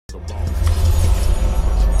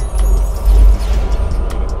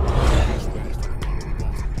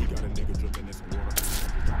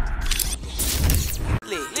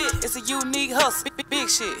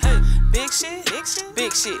shit. Big shit, big shit,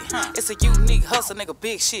 big shit. It's a unique hustle, nigga.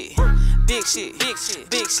 Big shit, big shit, big shit,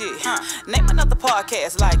 big shit. Name another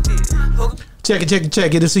podcast like this. Check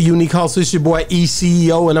it. It's a unique hustle. It's your boy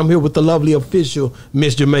ECEO, and I'm here with the lovely official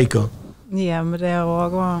Miss Jamaica. Yeah, I'm there.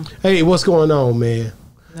 Walk on. Hey, what's going on, man?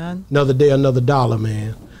 None. Another day, another dollar,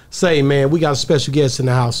 man. Say, man, we got a special guest in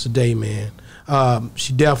the house today, man.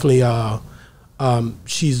 She definitely,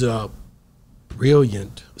 she's a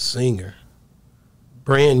brilliant singer,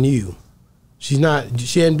 brand new. She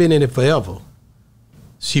hadn't been in it forever.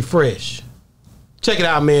 She fresh. Check it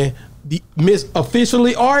out, man. The Miss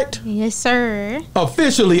Officially Art. Yes, sir.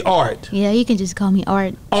 Officially Art. Yeah, you can just call me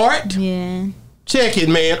Art. Art. Yeah. Check it,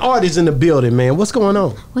 man. Art is in the building, man. What's going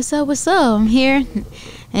on? What's up? I'm here,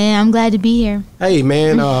 and I'm glad to be here. Hey,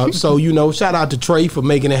 man. So, shout out to Trey for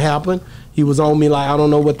making it happen. He was on me like, I don't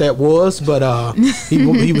know what that was, but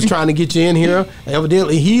he was trying to get you in here.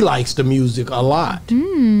 Evidently, he likes the music a lot.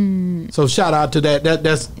 So shout out to that.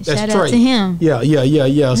 That's shout Trey. Out to him.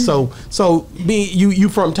 Yeah. So you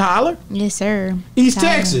from Tyler? Yes, sir. East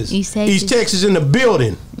Tyler. Texas. East Texas. East Texas in the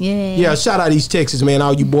building. Yeah. Yeah. Shout out East Texas, man.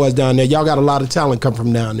 All you boys down there. Y'all got a lot of talent come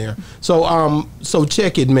from down there. So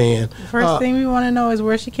check it, man. First thing we want to know is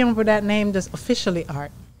where she came up with that name, just Officially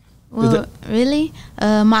Art. Well, really,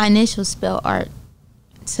 my initials spell Art.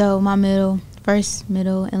 So my first,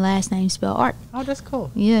 middle, and last name spell Art. Oh, that's cool.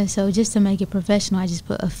 Yeah. So just to make it professional, I just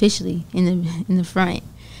put Officially in the front.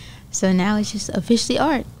 So now it's just Officially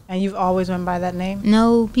Art. And you've always went by that name?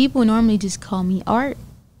 No, people normally just call me Art,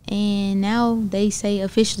 and now they say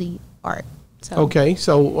Officially Art. So. Okay,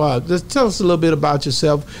 so just tell us a little bit about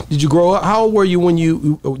yourself. Did you grow up? How old were you when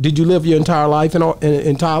did you live your entire life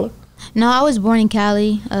in Tyler? No, I was born in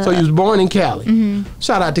Cali. So you was born in Cali. Mm-hmm.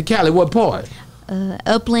 Shout out to Cali. What part?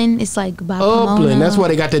 Upland. It's like by Upland. Pomona. That's where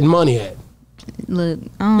they got that money at. Look,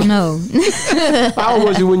 I don't know. How old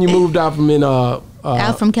was you when you moved out from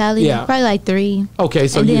out from Cali? Yeah. Probably like 3. Okay,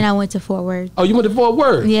 so then I went to Fort Worth. Oh, you went to Fort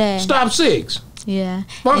Worth? Yeah. Stop 6. Yeah.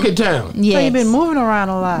 Funky Town. Yes. So you've been moving around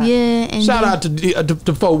a lot. Yeah. And shout out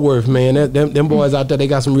to Fort Worth, man. Them boys out there, they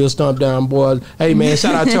got some real stomp down boys. Hey, man,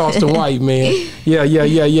 shout out Charleston White, man.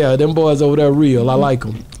 Yeah. Them boys over there real. I like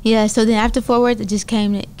them. Yeah, so then after Fort Worth, I just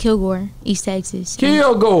came to Kilgore, East Texas.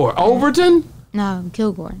 Kilgore? Overton? No,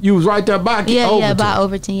 Kilgore. You was right there by Overton? Yeah, by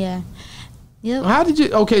Overton, yeah. Yep. How did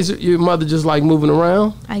you, so your mother just like moving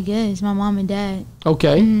around? I guess, my mom and dad.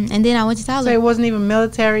 Okay. And then I went to Tyler. So it wasn't even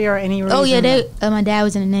military or any reason? Oh, yeah, my dad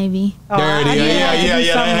was in the Navy. Oh, yeah,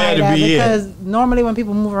 that had to be because normally when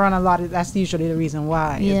people move around a lot, that's usually the reason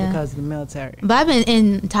why, is because of the military. But I've been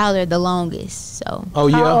in Tyler the longest, so. Oh,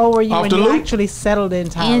 yeah? How old were you Off when the you loop? actually settled in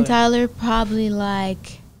Tyler? In Tyler, probably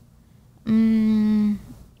like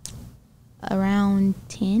around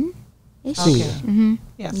 10-ish. Okay. Mm-hmm.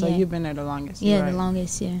 Yeah, so you've been there the longest. Yeah, right. the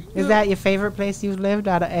longest, yeah. Is that your favorite place you've lived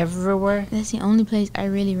out of everywhere? That's the only place I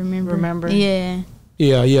really remember. Yeah.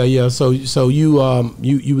 Yeah. So you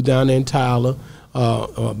were down there in Tyler,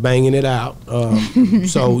 banging it out.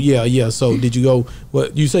 So yeah. So did you go?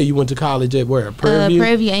 What you say? You went to college at where? Prairie View.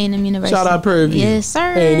 Prairie View A&M University. Shout out Prairie View. Yes,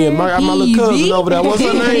 sir. Hey, my little cousin over there. What's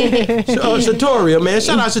her name? Shatoria, man.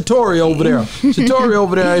 Shout out Shatoria over there. Shatoria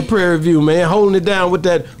over there at Prairie View, man, holding it down with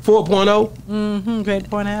that 4.0. Mm-hmm. Great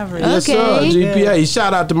point average. Yes, sir. GPA. Yeah.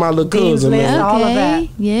 Shout out to my little Dean's cousin, man. list, all of that.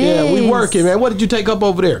 Yes. Yeah, we working, man. What did you take up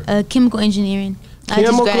over there? Chemical engineering.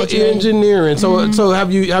 Chemical engineering. So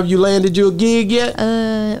have you landed your gig yet?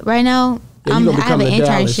 Right now, Yeah, I you gonna be have coming an to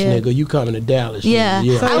Dallas, internship. nigga. You coming to Dallas? Yeah.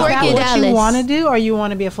 Nigga. So I is work that in what Dallas. you want to do, or you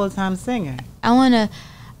want to be a full-time singer? I want to,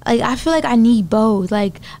 I feel like I need both.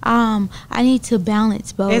 I need to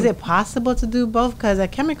balance both. Is it possible to do both? Because a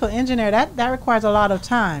chemical engineer, that requires a lot of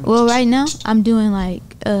time. Well, right now, I'm doing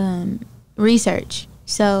research.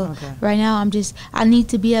 So right now, I need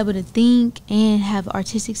to be able to think and have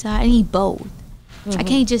artistic side. I need both. I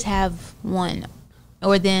can't just have one,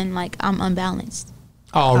 or then I'm unbalanced.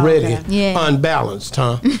 Already Yeah. unbalanced,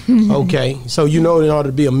 huh? Okay, so in order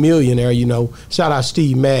to be a millionaire, shout out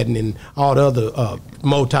Steve Madden and all the other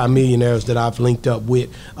multi-millionaires that I've linked up with.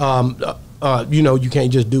 You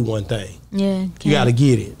can't just do one thing. Yeah, You got to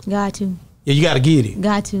get it. Got to. Yeah, you got to get it.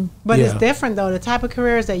 Got to. But Yeah. it's different, though. The type of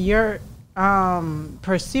careers that you're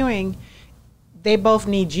pursuing, they both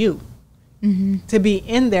need you. To be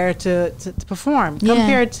in there to perform,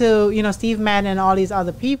 compared to Steve Madden and all these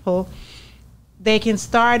other people. They can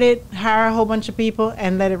start it, hire a whole bunch of people,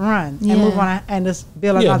 and let it run and move on and just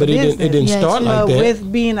build another business. Yeah, but it didn't start like that.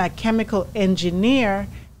 With being a chemical engineer,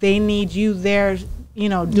 they need you there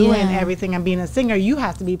doing everything and being a singer, you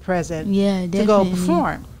have to be present. Yeah, definitely. To go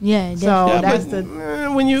perform. Yeah, so definitely.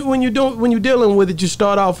 that's when you're dealing with it, you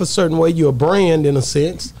start off a certain way. You're a brand in a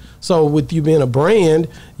sense. So with you being a brand,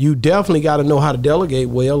 you definitely got to know how to delegate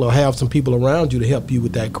well, or have some people around you to help you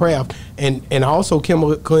with that craft. And also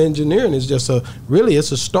chemical engineering is just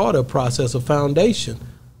it's a startup process, a foundation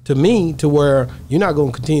to me, to where you're not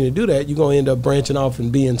going to continue to do that. You're going to end up branching off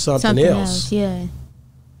and being something else. Yeah.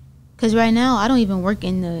 Because right now, I don't even work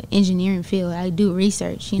in the engineering field. I do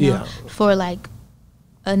research, for like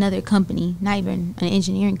another company, not even an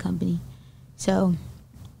engineering company. So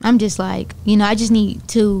I'm just like, I just need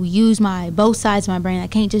to use both sides of my brain. I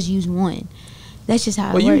can't just use one. That's just how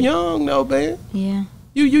it works. Well, you young though, man. Yeah.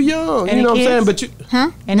 You young. Any you know kids? what I'm saying? But you.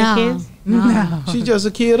 Huh? Any kids? No. She's just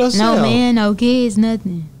a kid herself. No man, no kids,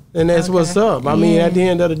 nothing. And that's what's up. I mean, at the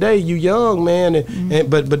end of the day, you young, man. And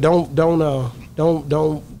but don't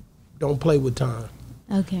play with time.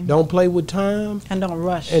 Okay. Don't play with time. And don't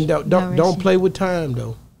rush. And don't play with time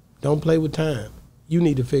though. Don't play with time. You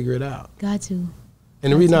need to figure it out. Got to.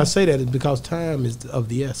 And the reason I say that is because time is of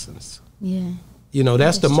the essence. Yeah.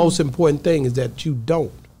 That's the most important thing, is that you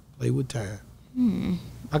don't play with time.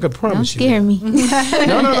 I could promise you. Don't scare me.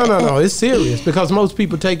 No. It's serious, because most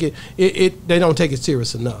people take it. They don't take it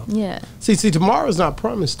serious enough. Yeah. See, tomorrow's not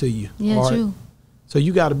promised to you. Yeah, right? true. So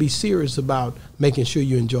you got to be serious about making sure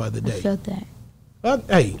you enjoy the day. I felt that. But,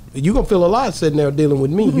 hey, you're going to feel a lot sitting there dealing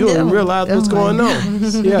with me. You don't even realize what's going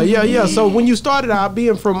on. Yeah. So when you started out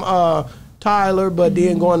being from Tyler, but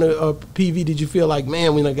then going to PV, did you feel like,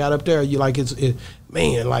 man, when I got up there, you like,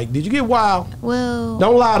 man, like, did you get wild? Well.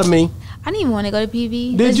 Don't lie to me. I didn't even want to go to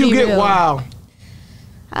PV. Did you get wild?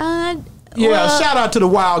 Yeah, shout out to the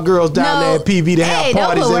wild girls down there at PV to have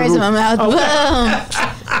parties. Don't put words in my mouth. Okay.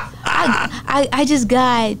 I just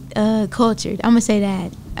got cultured. I'm gonna say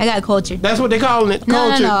that. I got cultured. That's what they calling it. No,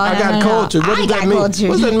 Cultured. no, I got cultured. What does that mean? Cultured.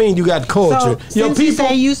 What does that mean? You got cultured. So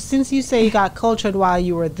since you say you got cultured while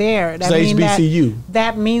you were there, that means HBCU.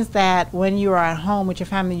 That means that when you were at home with your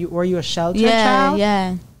family, were you a sheltered child?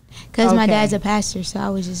 Yeah. Because my dad's a pastor, so I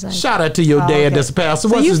was just like. Shout out to your dad that's a pastor.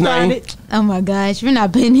 What's his name? Oh my gosh, we're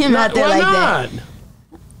not putting him out there like that.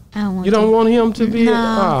 I don't want you don't want him to be? No.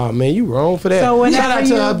 Oh, man, you wrong for that. So shout out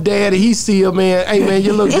to her daddy. He see her, man. Hey, man,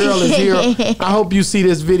 your little girl is here. I hope you see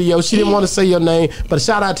this video. She didn't want to say your name, but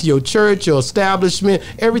shout out to your church, your establishment.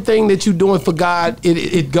 Everything that you're doing for God,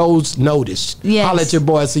 it goes noticed. Yes. I'll let your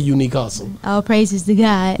boy see Unique Hustle. All praises to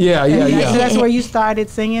God. Yeah. So that's where you started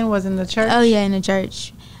singing, was in the church? Oh, yeah, in the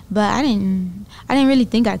church. But I didn't really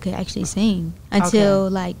think I could actually sing until,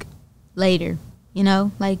 like, later.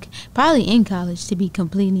 Like probably in college, to be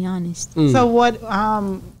completely honest. So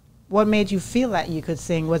what made you feel that you could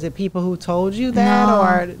sing? Was it people who told you that,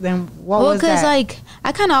 or then what was that? Well, because like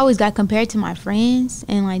I kind of always got compared to my friends,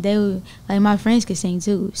 and like my friends could sing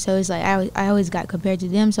too. So it's like I always got compared to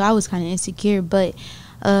them, so I was kind of insecure. But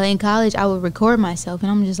in college, I would record myself,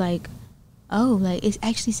 and I'm just like, oh, like it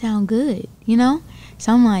actually sound good,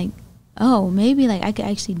 So I'm like, oh, maybe like I could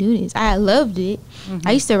actually do this. I loved it. Mm-hmm.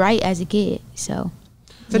 I used to write as a kid, so.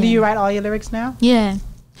 So do you write all your lyrics now? Yeah.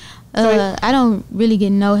 I don't really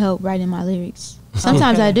get no help writing my lyrics.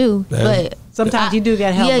 Sometimes I do, but sometimes you do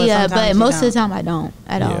get help. But most of the time I don't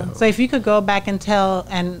at all. So if you could go back and tell,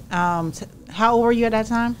 and how old were you at that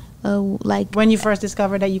time? Like when you first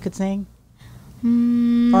discovered that you could sing,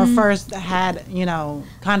 or first had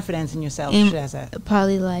confidence in yourself. Should I say?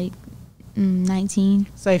 Probably like 19.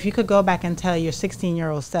 So if you could go back and tell your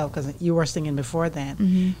 16-year-old self, because you were singing before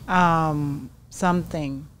then,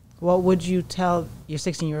 something, what would you tell your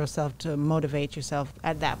 16-year-old self to motivate yourself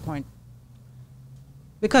at that point?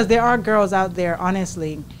 Because there are girls out there,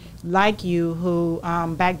 honestly, like you, who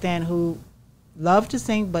back then who love to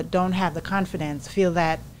sing but don't have the confidence, feel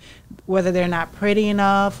that whether they're not pretty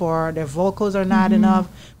enough or their vocals are not enough,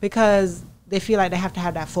 because they feel like they have to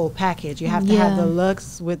have that full package. You have to have the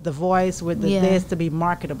looks with the voice, with the this to be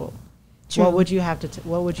marketable. True. What would you have to?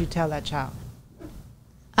 What would you tell that child?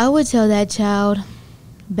 I would tell that child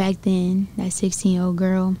back then, that 16-year-old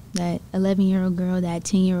girl, that 11-year-old girl, that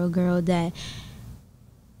 10-year-old girl, that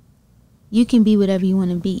you can be whatever you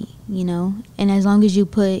want to be, And as long as you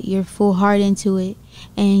put your full heart into it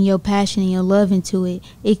and your passion and your love into it,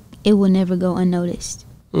 it will never go unnoticed.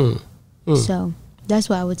 So. That's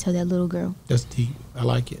what I would tell that little girl. That's deep. I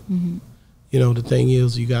like it. Mm-hmm. The thing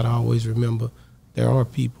is, you got to always remember there are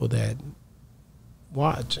people that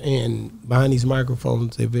watch, and behind these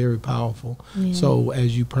microphones, they're very powerful. Yeah. So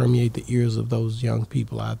as you permeate the ears of those young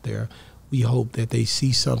people out there, we hope that they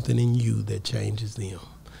see something in you that changes them.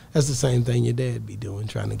 That's the same thing your dad be doing,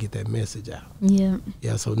 trying to get that message out. Yeah.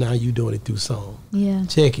 Yeah, so now you doing it through song. Yeah.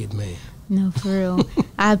 Check it, man. No, for real.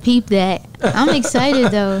 I peeped that. I'm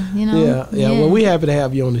excited though, you know. Yeah. Well, we happy to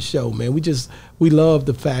have you on the show, man. We love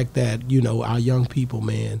the fact that, you know, our young people,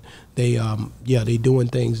 man, they doing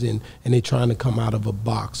things and they trying to come out of a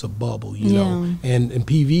box, a bubble, you know. And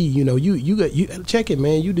PV, you know, you check it,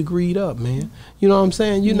 man. You degreed up, man. You know what I'm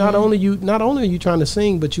saying? You not only are you trying to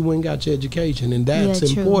sing, but you went and got your education, and that's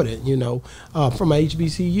important, you know. From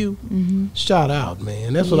HBCU, shout out,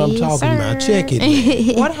 man. That's what I'm talking about. Check it.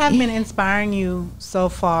 Man. What have been inspiring you so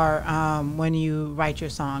far when you write your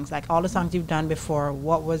songs? Like all the songs you've done before,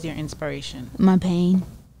 what was your inspiration? My pain.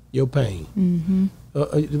 Your pain.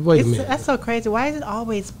 Wait a minute. That's so crazy. Why is it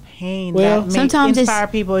always pain well, that sometimes inspire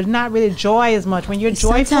people? It's not really joy as much. When you're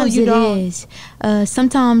joyful, you don't. Sometimes it is.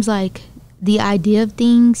 Sometimes, like, the idea of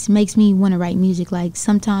things makes me want to write music. Like,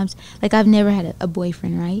 sometimes, like, I've never had a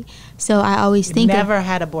boyfriend, right? So I always think never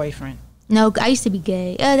had a boyfriend. No, I used to be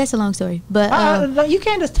gay. That's a long story, but you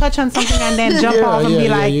can't just touch on something and then jump off and be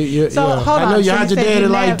like. Hold on. I know you had your daddy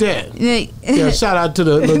like that. Yeah, shout out to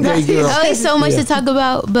the little gay girl. Oh, it's so much to talk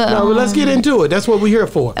about, but no, let's get into it. That's what we're here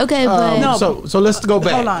for. Okay, but so let's go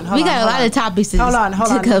back. Hold on. We got a lot of topics to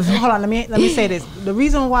cover. Hold on. Let me say this. The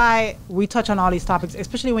reason why we touch on all these topics,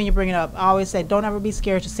 especially when you bring it up, I always say don't ever be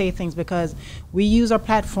scared to say things, because we use our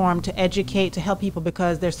platform to educate, to help people,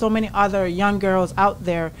 because there's so many other young girls out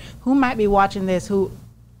there who might be watching this who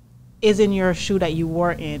is in your shoe that you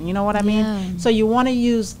were in. You know what I mean? Yeah. So you want to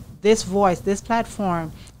use this voice, this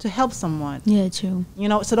platform, to help someone. Yeah, true. You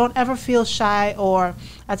know, so don't ever feel shy, or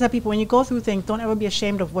I tell people when you go through things, don't ever be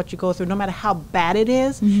ashamed of what you go through, no matter how bad it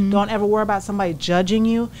is. Don't ever worry about somebody judging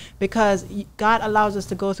you, because God allows us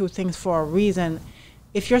to go through things for a reason.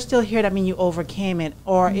 If you're still here, that means you overcame it.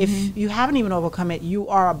 Or if you haven't even overcome it, you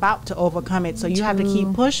are about to overcome it. So you have to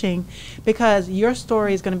keep pushing, because your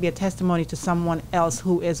story is going to be a testimony to someone else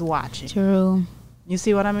who is watching. True. You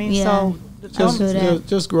see what I mean? Yeah. So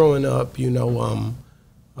just growing up, you know,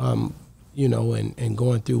 and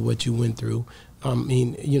going through what you went through. I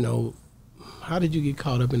mean, you know, how did you get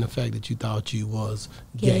caught up in the fact that you thought you was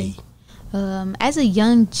gay? As a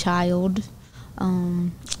young child,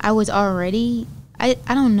 I was already. I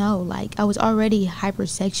don't know, like, I was already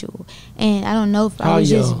hypersexual, and I don't know if I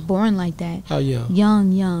was just born like that. How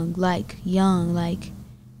young? Young, like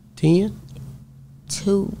 10?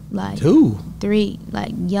 2, like 2? 3,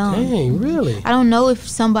 like young. Dang, really? I don't know if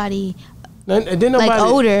somebody nobody, like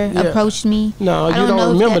older approached me. No, you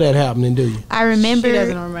don't remember that happening, do you? I remember. She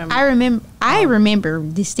doesn't remember. I remember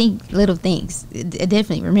distinct little things. I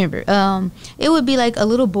definitely remember. It would be like a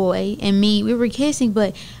little boy and me. We were kissing,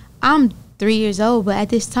 but I'm 3 years old, but at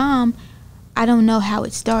this time, I don't know how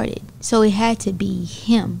it started. So it had to be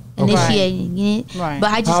him initiating it. Right. But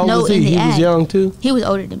I just know in the act. He was young too? He was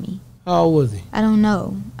older than me. How old was he? I don't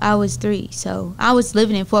know. I was 3, so I was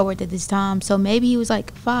living in Fort Worth at this time. So maybe he was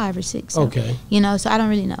like 5 or 6. So, okay. You know, so I don't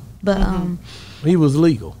really know. But he was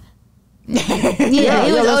legal. He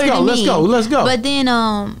was older than me. Let's go. But then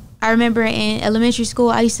I remember in elementary school,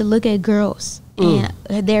 I used to look at girls and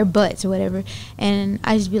their butts or whatever, and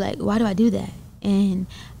I just be like, why do I do that? And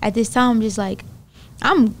at this time, I'm just like,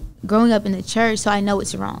 I'm growing up in the church, so I know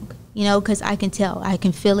it's wrong, you know, because I can tell, I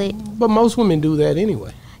can feel it. But most women do that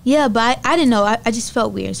anyway. Yeah, but I didn't know. I just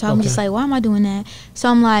felt weird. So I'm just like, why am I doing that? So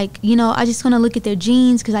I'm like, you know, I just want to look at their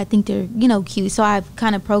jeans because I think they're, you know, cute. So I've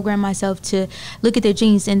kind of programmed myself to look at their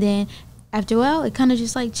jeans. And then after a while, it kind of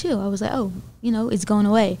just like chill. I was like, oh, you know, it's going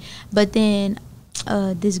away. But then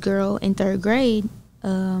this girl in 3rd grade,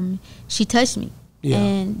 she touched me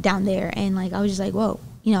and down there. And like, I was just like, whoa,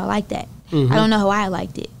 you know, I like that. I don't know how I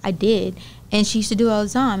liked it. I did. And she used to do it all the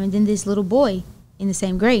time. And then this little boy in the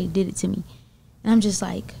same grade did it to me. And I'm just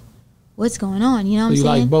like, what's going on? You know what I'm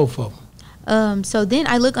saying? You like both of them. So then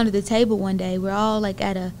I look under the table one day. We're all like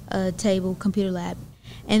at a table, computer lab.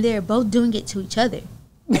 And they're both doing it to each other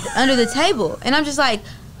under the table. And I'm just like,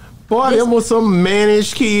 boy, them was some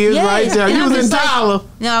mannish kids right there. You was in Tyler.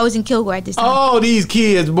 Like, no, I was in Kilgore at this time. Oh, these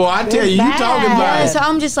kids, boy. I tell you, you talking about it. So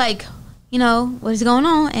I'm just like, you know, what is going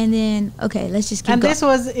on? And then, okay, let's just keep going. And this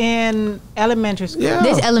was in elementary school? Yeah.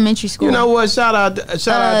 This elementary school. You know what? Shout out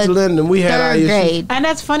to Lyndon. We had our issues. And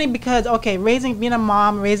that's funny because, okay, being a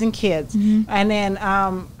mom, raising kids. And then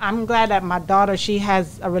I'm glad that my daughter, she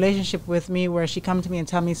has a relationship with me where she comes to me and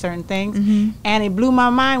tell me certain things. And it blew my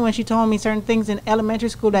mind when she told me certain things in elementary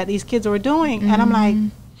school that these kids were doing. And I'm like,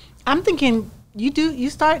 I'm thinking, you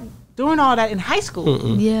start doing all that in high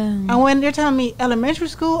school. Yeah. And when they're telling me elementary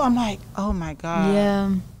school, I'm like, oh my God.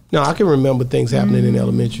 Yeah. No, I can remember things happening in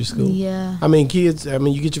elementary school. Yeah. I mean, kids,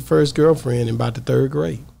 you get your first girlfriend in about the 3rd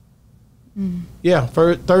grade. Yeah,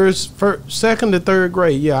 second to third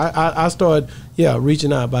grade. Yeah, I started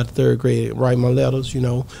reaching out about the third grade, write my letters.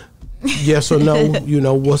 Yes or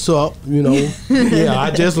no. What's up. Yeah,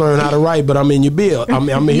 I just learned how to write, but I'm in your bill.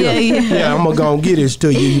 I'm here. Yeah, I'm gonna go and get this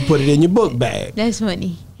to you. You put it in your book bag. That's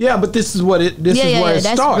funny. Yeah, but this is where it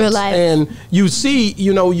starts. Real life. And you see,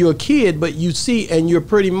 you're a kid, but you see, and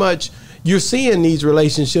you're seeing these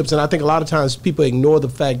relationships, and I think a lot of times people ignore the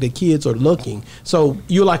fact that kids are looking. So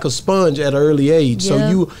you're like a sponge at an early age. Yeah.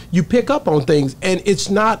 So you pick up on things, and it's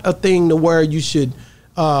not a thing to where you should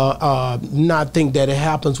not think that it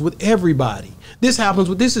happens with everybody. This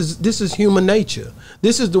is human nature.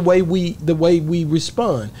 This is the way we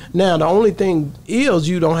respond. Now the only thing is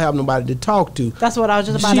you don't have nobody to talk to. That's what I was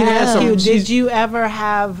just about to ask you. Did you ever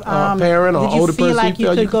have a parent or older person? Did you feel like you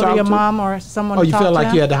could go to your mom or someone? Or you felt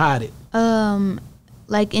like you had to hide it?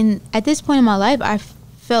 At this point in my life, I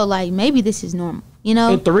felt like maybe this is normal.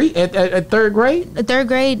 At third grade. At third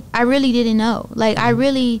grade, I really didn't know. Like I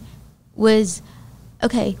really was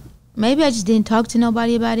okay. Maybe I just didn't talk to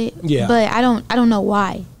nobody about it. Yeah. But I don't know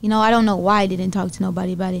why. I don't know why I didn't talk to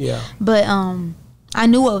nobody about it. Yeah. But I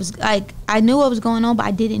knew what was going on, but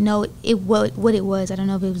I didn't know what it was. I don't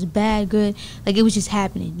know if it was bad, good. Like it was just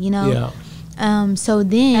happening. Yeah. So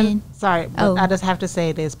then, I just have to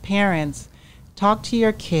say this: parents, talk to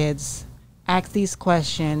your kids, ask these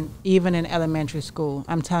questions, even in elementary school.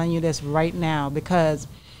 I'm telling you this right now because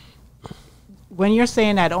when you're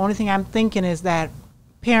saying that, the only thing I'm thinking is that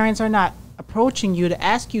parents are not approaching you to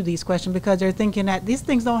ask you these questions because they're thinking that these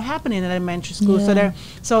things don't happen in elementary school. Yeah.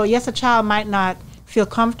 So yes, a child might not feel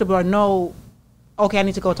comfortable or know, okay, I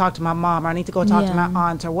need to go talk to my mom or I need to go talk to my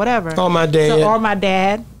aunt or whatever. Or my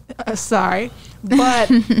dad. Sorry.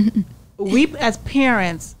 But we as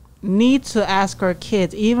parents need to ask our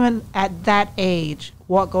kids, even at that age,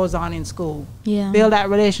 what goes on in school. Yeah. Build that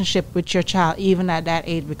relationship with your child even at that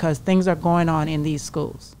age because things are going on in these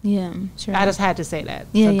schools. Yeah, sure. I just had to say that.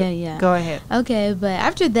 Yeah, so go ahead. Okay, but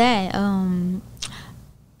after that,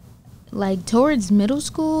 like towards middle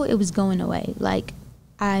school, it was going away. Like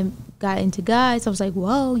I got into guys. I was like,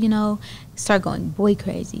 whoa, start going boy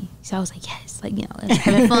crazy. So I was like, yes, like,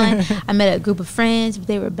 having fun. I met a group of friends, but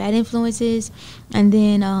they were bad influences. And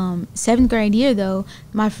then 7th grade year, though,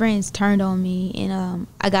 my friends turned on me, and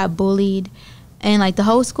I got bullied. And, like, the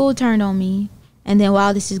whole school turned on me. And then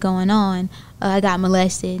while this is going on, I got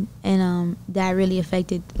molested, and that really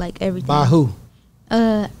affected, like, everything. By who?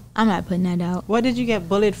 I'm not putting that out. What did you get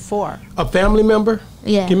bullied for? A family member?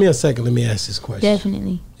 Yeah. Give me a second. Let me ask this question.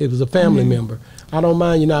 Definitely. It was a family member. I don't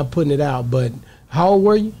mind you not putting it out, but how old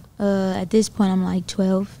were you? At this point, I'm like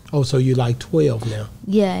 12. Oh, so you're like 12 now?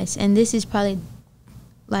 Yes, and this is probably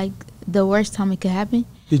like the worst time it could happen.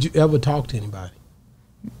 Did you ever talk to anybody?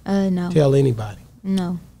 No. Tell anybody?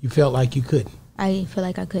 No. You felt like you couldn't? I feel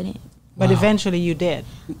like I couldn't. But eventually you did?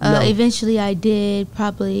 No. Eventually I did,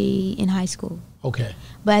 probably in high school. Okay.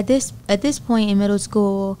 But at this point in middle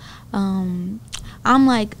school, I'm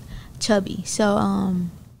like chubby. So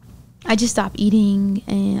I just stopped eating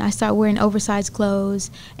and I started wearing oversized clothes.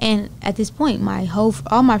 And at this point,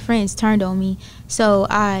 all my friends turned on me. So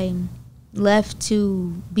I left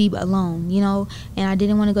to be alone, and I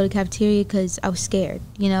didn't want to go to the cafeteria because I was scared,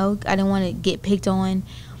 I didn't want to get picked on.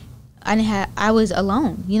 I was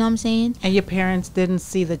alone, you know what I'm saying? And your parents didn't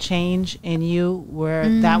see the change in you where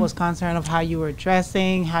that was concerned of how you were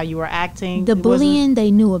dressing, how you were acting? The bullying they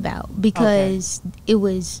knew about because it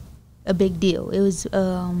was a big deal. It was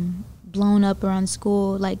blown up around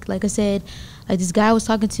school. Like I said, like this guy I was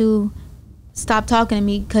talking to stopped talking to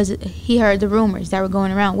me because he heard the rumors that were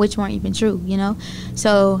going around, which weren't even true,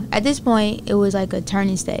 So at this point, it was like a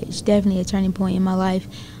turning stage, definitely a turning point in my life.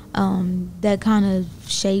 That kind of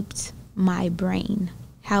shaped my brain,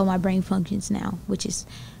 how my brain functions now, which is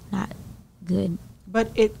not good.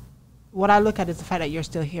 But what I look at is the fact that you're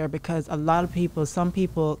still here because some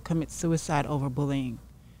people commit suicide over bullying.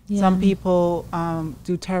 Yeah. Some people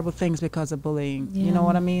do terrible things because of bullying. Yeah. You know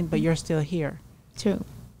what I mean? But you're still here. True.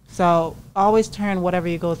 So always turn whatever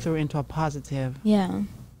you go through into a positive. Yeah.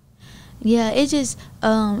 Yeah, it's just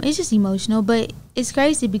emotional, but it's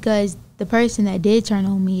crazy because the person that did turn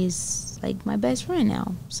on me is like my best friend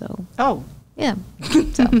now. So yeah,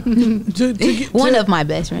 so one of my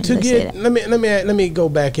best friends. Let me go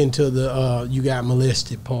back into the you got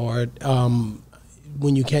molested part.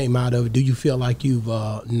 When you came out of it, do you feel like you've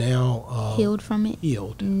now healed from it?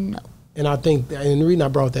 Healed. No. And I think, and the reason I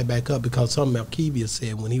brought that back up because something Malkivia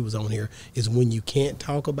said when he was on here is when you can't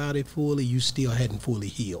talk about it fully, you still hadn't fully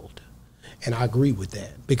healed. And I agree with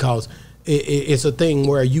that because it's a thing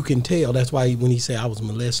where you can tell. That's why when he said I was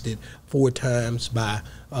molested 4 times by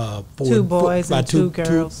 2 boys and 2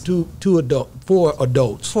 girls, four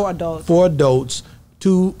adults,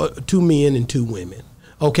 2 men and 2 women.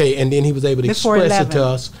 Okay, and then he was able to express it to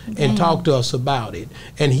us and talk to us about it.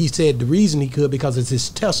 And he said the reason he could, because it's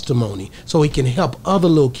his testimony, so he can help other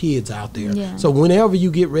little kids out there. Yeah. So whenever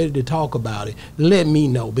you get ready to talk about it, let me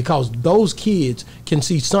know, because those kids can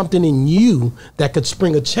see something in you that could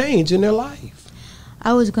spring a change in their life.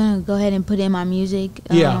 I was gonna go ahead and put in my music.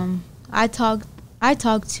 Yeah. I talk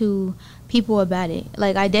to people about it.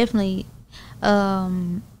 Like I definitely,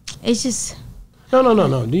 it's just.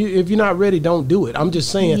 No. If you're not ready, don't do it. I'm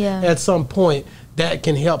just saying, at some point, that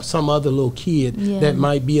can help some other little kid that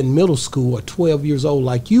might be in middle school or 12 years old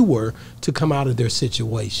like you were to come out of their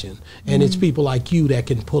situation. And it's people like you that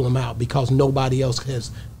can pull them out, because nobody else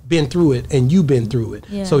has been through it and you've been through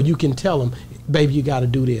it. So you can tell them, baby, you got to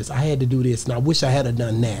do this. I had to do this, and I wish I had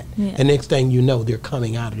done that. And next thing you know, they're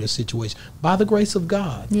coming out of their situation by the grace of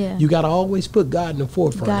God. You got to always put God in the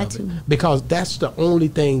forefront of it, because that's the only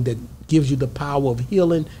thing that gives you the power of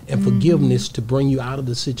healing and forgiveness to bring you out of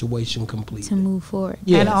the situation completely. To move forward.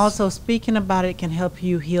 And also speaking about it can help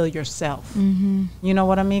you heal yourself. You know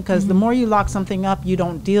what I mean? Because the more you lock something up, you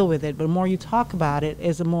don't deal with it. But the more you talk about it,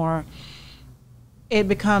 is the more it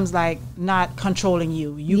becomes like not controlling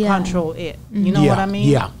you. You control it. You know what I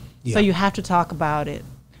mean? So you have to talk about it,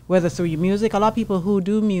 whether through your music. A lot of people who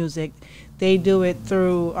do music, they do it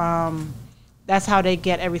through that's how they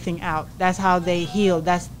get everything out. That's how they heal.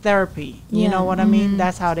 That's therapy. You know what I mean?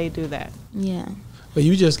 That's how they do that. But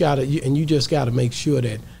you just gotta make sure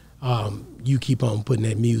that you keep on putting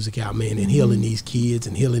that music out, man, and healing these kids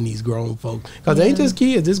and healing these grown folks. Because they ain't just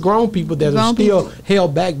kids, it's grown people that are still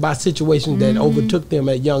held back by situations that overtook them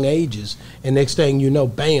at young ages. And next thing you know,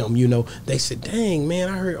 bam, you know, they said, dang, man,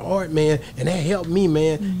 I heard art, man, and that helped me,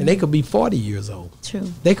 man. And they could be 40 years old.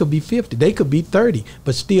 True. They could be 50. They could be 30,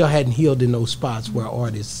 but still hadn't healed in those spots where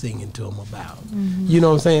art is singing to them about. You know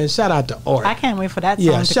what I'm saying? Shout out to Art. I can't wait for that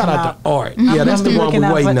song to shout come out to Art. That's the one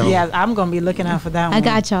we're waiting on. Yeah, I'm going to be looking out for that one. I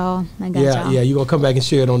got y'all. Yeah, you're going to come back and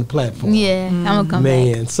share it on the platform. Yeah, I'm going to come back.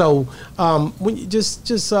 Man, so when you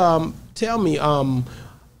just tell me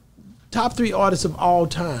top 3 artists of all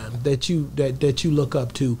time that you look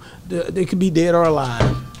up to. They could be dead or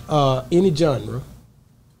alive, any genre.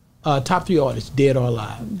 Top 3 artists, dead or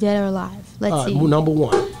alive. Dead or alive. Let's see. Number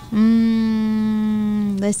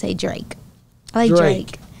 1. Let's say Drake. I like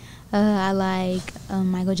Drake. I like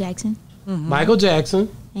Michael Jackson. Michael Jackson.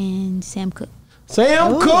 And Sam Cooke.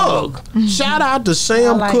 Sam Cooke. Shout out to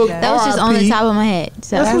Sam Cooke. That was just on the top of my head.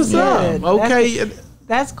 So. That's what's up. Okay.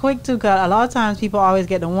 That's quick too, cause a lot of times people always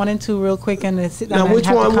get the 1 and 2 real quick and they sit down and have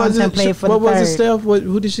to contemplate for the third. What was it, Steph?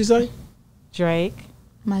 Who did she say? Drake,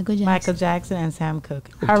 Michael Jackson, and Sam Cooke.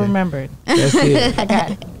 Okay. I remembered. That's it. I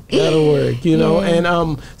got it. That'll work, you know.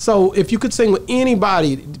 And so if you could sing with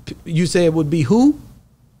anybody, you said it would be who?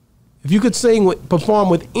 If you could perform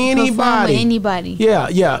with anybody.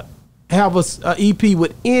 Yeah. Have a EP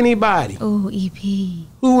with anybody. Oh, EP.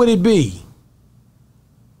 Who would it be?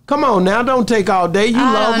 Come on now, don't take all day. You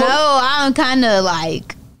love them. I'm kind of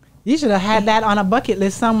like. You should have had that on a bucket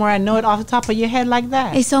list somewhere and know it off the top of your head like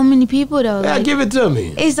that. It's so many people though. Yeah, give it to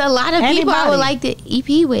me. It's a lot of people I would like to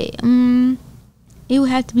EP with. It would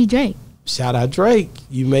have to be Drake. Shout out Drake.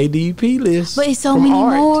 You made the EP list. But it's so many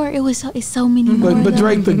more. It's so many more. But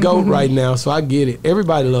Drake the GOAT right now, so I get it.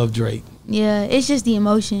 Everybody loves Drake. Yeah, it's just the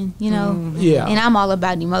emotion, you know. Yeah. And I'm all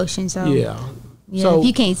about emotion, so. Yeah. So, if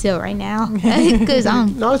you can't tell right now, because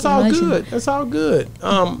I'm. No, it's all good. It's all good.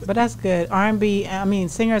 But that's good. R&B. I mean,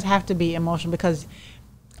 singers have to be emotional because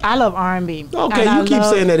I love R&B. Okay, you keep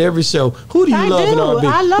saying that every show. Who do you love in R&B?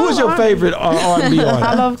 Who's your favorite R&B artist?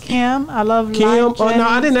 I love Kim. I love Kim. Oh no,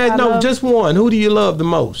 I didn't know just one. Who do you love the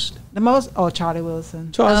most? The most? Oh, Charlie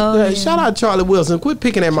Wilson. Shout out Charlie Wilson. Quit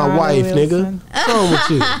picking at my wife, nigga. What's wrong with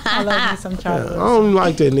you? I love me some Charlie Wilson. I don't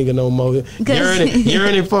like that nigga no more.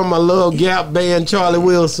 Yearning for my little Gap band, Charlie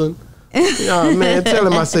Wilson. Oh man, tell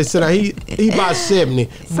him I say sit down. He about 70.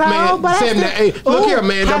 So, man, 78. Look here,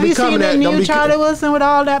 man. Don't be coming at. Have you seen the new Charlie Wilson with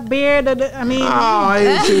all that beard? I mean, I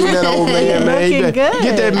ain't seen that old man. Looking good.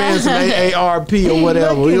 Get that man some AARP or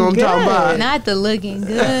whatever. You know what I'm talking about? Not the looking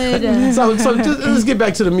good. So just, let's get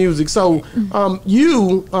back to the music. So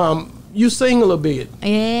you sing a little bit.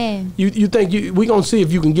 Yeah. You think we gonna see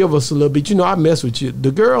if you can give us a little bit. You know, I mess with you.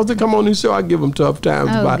 The girls that come on this show, I give them tough times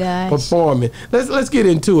by performing. Let's get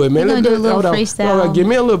into it, man. Let's do a little freestyle. Hold on, give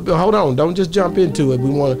me a little. Hold on, don't just jump into it. We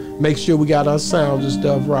want to make sure we got our sounds and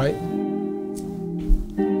stuff right.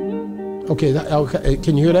 Okay.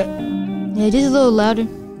 Can you hear that? Yeah, just a little louder.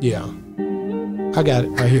 Yeah. I got it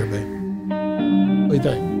right here, babe. What do you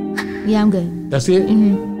think? Yeah, I'm good. That's it? All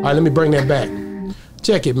right, let me bring that back.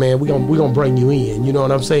 Check it, man. We gonna bring you in. You know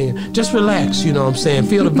what I'm saying? Just relax. You know what I'm saying?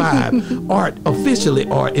 Feel the vibe. Art, officially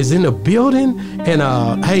Art, is in the building.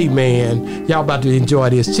 And hey, man, y'all about to enjoy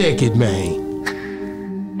this. Check it, man.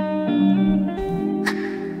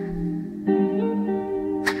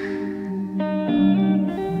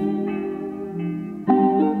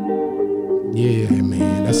 Yeah,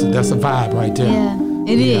 man. That's a vibe right there. Yeah,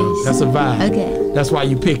 it is. That's a vibe. Okay. That's why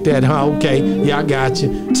you picked that, huh? Okay. Yeah, I got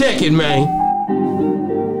you. Check it, man.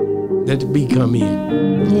 Let the beat come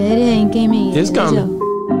in. Yeah, it ain't came in yet. It's coming.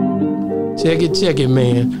 Check it,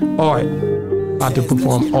 man. Art. About to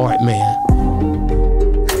perform Art, man.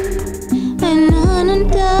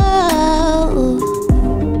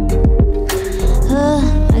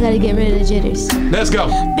 I gotta get rid of the jitters. Let's go.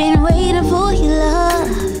 Been waiting for your love.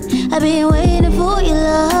 I've been waiting for your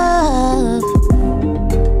love.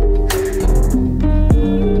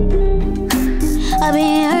 I've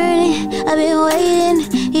been yearning, I've been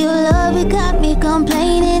waiting. Your love, it got me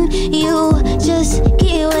complaining. You just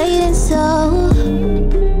keep waiting, so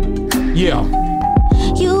Yeah.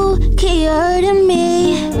 you keep hurting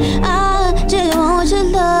me. I just want your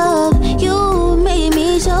love. You made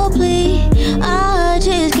me so please. I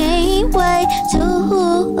just can't wait to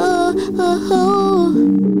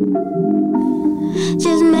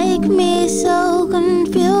just make me so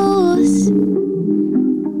confused.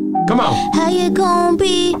 Come on. How you gon'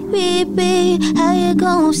 be? How you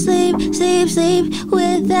gon' sleep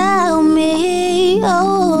without me?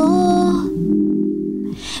 Oh,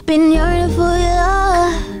 been yearning for your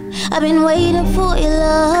love. I've been waiting for your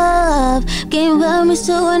love. Can't love me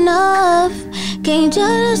so enough. Can't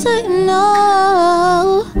just say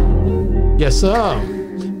no. Yes, sir.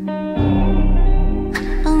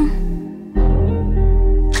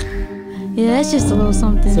 Yeah, that's just a little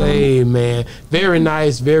something. Hey, man. Very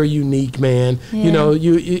nice, very unique, man. Yeah. You know,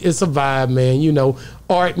 it's a vibe, man. You know,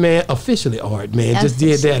 Art, man, officially Art, man. Just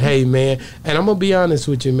did that, hey, man. And I'm going to be honest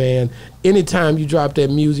with you, man. Anytime you drop that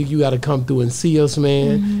music, you got to come through and see us,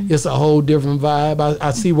 man. It's a whole different vibe.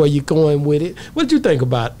 I see where you're going with it. What did you think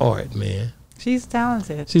about Art, man? She's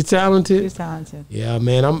talented. She's talented? She's talented. Yeah,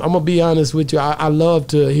 man. I'm going to be honest with you. I love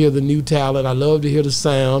to hear the new talent. I love to hear the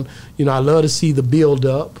sound. You know, I love to see the build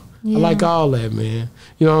up. Yeah. I like all that, man.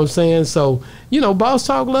 You know what I'm saying? So, you know, Boss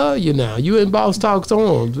Talk love you now. You in Boss Talk's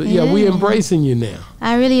arms. Yeah, we embracing you now.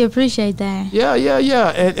 I really appreciate that. Yeah.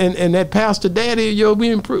 And that Pastor Daddy, yo,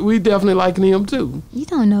 we definitely liking him too. You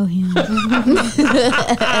don't know him.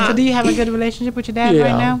 So do you have a good relationship with your dad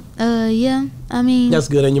right now? Yeah. I mean, That's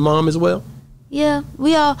good. And your mom as well? yeah.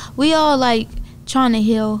 We all like trying to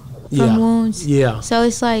heal from wounds. Yeah. So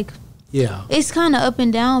it's like, Yeah. it's kind of up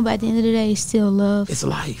and down, but at the end of the day, it's still love. It's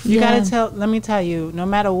life. You Yeah. gotta let me tell you, no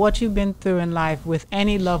matter what you've been through in life with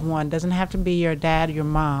any loved one, doesn't have to be your dad or your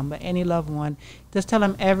mom, but any loved one, just tell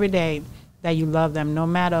them every day that you love them, no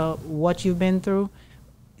matter what you've been through.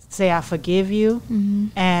 Say, I forgive you,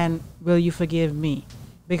 and will you forgive me?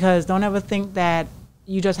 Because don't ever think that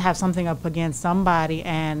you just have something up against somebody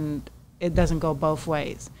and it doesn't go both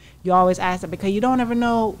ways. You always ask that because you don't ever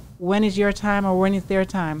know when is your time or when is their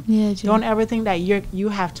time. Yeah, true. Don't ever think that you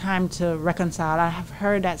have time to reconcile. I have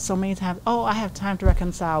heard that so many times. Oh, I have time to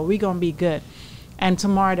reconcile. We're going to be good. And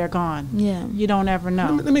tomorrow they're gone. Yeah. You don't ever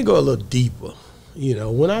know. Let me go a little deeper. You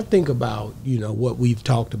know, when I think about, you know, what we've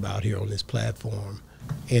talked about here on this platform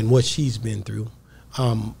and what she's been through,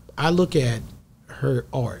 I look at her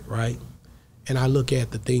art, right? And I look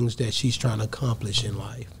at the things that she's trying to accomplish in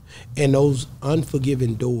life. And those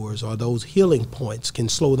unforgiven doors or those healing points can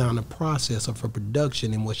slow down the process of her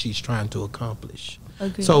production and what she's trying to accomplish.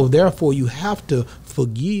 Agreed. So therefore, you have to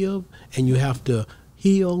forgive and you have to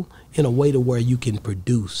heal in a way to where you can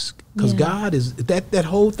produce. Because God is that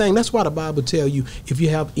whole thing. That's why the Bible tells you if you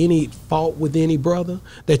have any fault with any brother,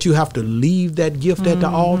 that you have to leave that gift at the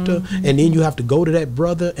altar, and then you have to go to that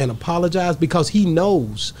brother and apologize, because he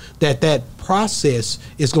knows that process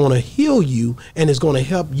is going to heal you and is going to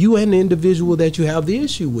help you and the individual that you have the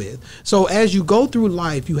issue with. So as you go through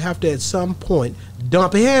life, you have to at some point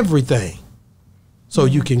dump everything so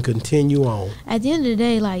you can continue on. At the end of the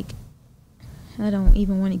day, like, I don't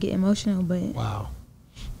even want to get emotional, but Wow.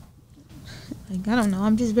 like, I don't know.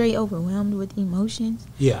 I'm just very overwhelmed with emotions.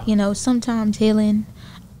 Yeah. You know, sometimes healing,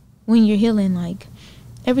 when you're healing, like,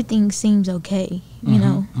 everything seems okay, you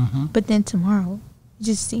know, but then tomorrow, it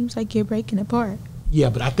just seems like you're breaking apart. Yeah,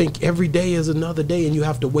 but I think every day is another day, and you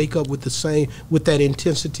have to wake up with that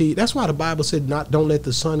intensity. That's why the Bible said, don't let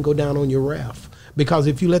the sun go down on your wrath. Because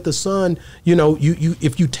if you let the sun,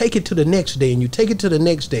 if you take it to the next day and you take it to the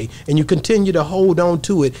next day and you continue to hold on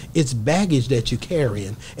to it, it's baggage that you're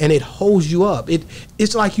carrying and it holds you up.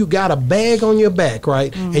 It's like you got a bag on your back,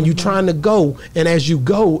 right? Mm-hmm. And you're trying to go, and as you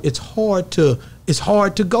go, it's hard to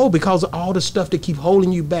go because of all the stuff that keep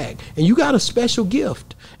holding you back. And you got a special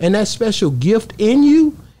gift, and that special gift in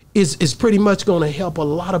you is pretty much going to help a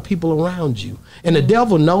lot of people around you. And the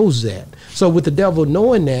devil knows that. So with the devil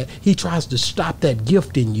knowing that, he tries to stop that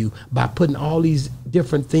gift in you by putting all these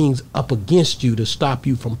different things up against you to stop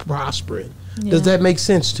you from prospering. Yeah. Does that make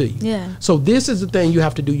sense to you? Yeah. So this is the thing you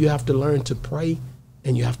have to do. You have to learn to pray,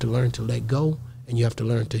 and you have to learn to let go, and you have to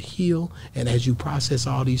learn to heal. And as you process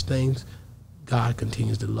all these things, God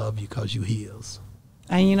continues to love you because you heals.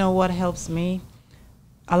 And you know what helps me?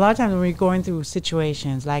 A lot of times when we're going through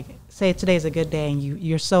situations, like say today's a good day and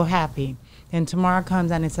you're so happy, and tomorrow comes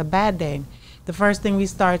and it's a bad day, the first thing we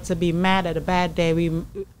start to be mad at a bad day,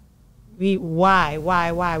 why? It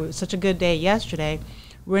was such a good day yesterday.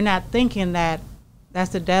 We're not thinking that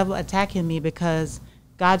that's the devil attacking me because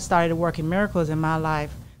God started working miracles in my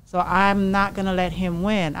life. So I'm not going to let him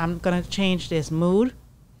win. I'm going to change this mood.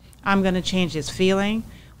 I'm going to change this feeling.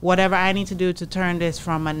 Whatever I need to do to turn this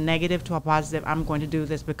from a negative to a positive, I'm going to do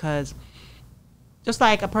this, because just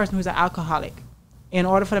like a person who's an alcoholic, in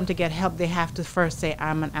order for them to get help, they have to first say,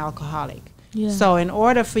 I'm an alcoholic. Yeah. So in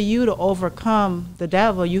order for you to overcome the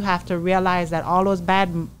devil, you have to realize that all those bad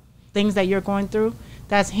things that you're going through,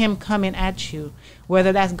 that's him coming at you.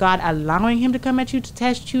 Whether that's God allowing him to come at you to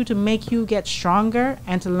test you, to make you get stronger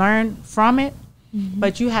and to learn from it. Mm-hmm.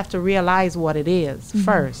 But you have to realize what it is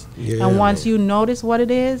first. Yeah. And once you notice what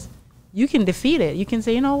it is, you can defeat it. You can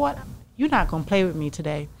say, you know what, you're not going to play with me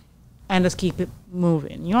today, and just keep it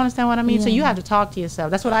moving. You understand what I mean? Yeah. So you have to talk to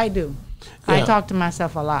yourself. That's what I do. Yeah. I talk to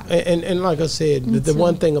myself a lot. And like I said, the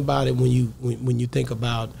one thing about it, when you think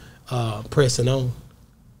about pressing on,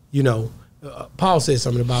 Paul said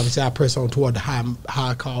something about it. He said, I press on toward the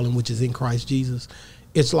high calling, which is in Christ Jesus.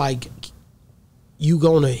 It's like you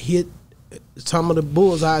going to hit some of the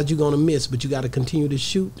bullseyes, you're going to miss, but you got to continue to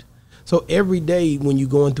shoot. So every day when you're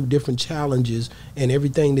going through different challenges and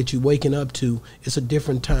everything that you're waking up to, it's a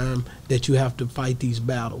different time that you have to fight these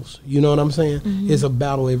battles. You know what I'm saying? Mm-hmm. It's a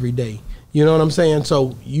battle every day. You know what I'm saying?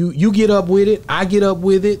 So you get up with it, I get up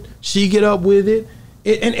with it, she get up with it,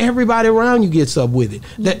 and everybody around you gets up with it.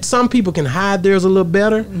 Mm-hmm. That some people can hide theirs a little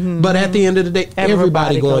better, but at the end of the day,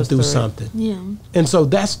 everybody going through something. Yeah. And so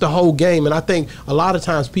that's the whole game. And I think a lot of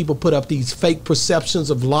times people put up these fake perceptions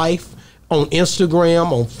of life on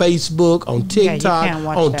Instagram, on Facebook, on TikTok,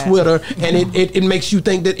 on Twitter, and it makes you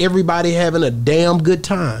think that everybody having a damn good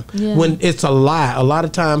time when it's a lie. A lot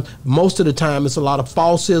of time, most of the time, it's a lot of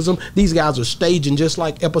falsism. These guys are staging just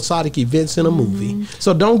like episodic events in a movie.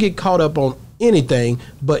 So don't get caught up on anything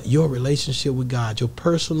but your relationship with God, your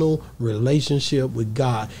personal relationship with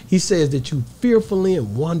God. He says that you fearfully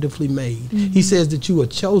and wonderfully made. He says that you a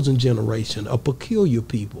chosen generation, a peculiar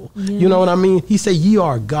people. You know what I mean? He said ye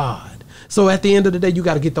are God. So at the end of the day, you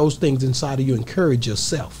got to get those things inside of you. Encourage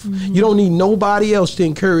yourself. You don't need nobody else to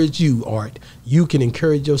encourage you, Art. You can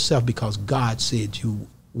encourage yourself because God said you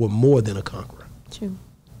were more than a conqueror. True.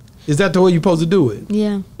 Is that the way you're supposed to do it?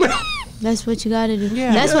 Yeah. That's what you got to do.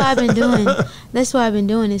 Yeah. That's what I've been doing. That's what I've been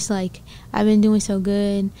doing. It's like I've been doing so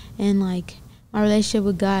good, and like my relationship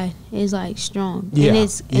with God is like strong, and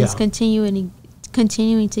it's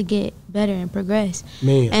continuing to get better and progress.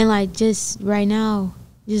 Man. And like just right now,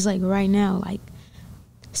 like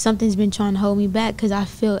something's been trying to hold me back because I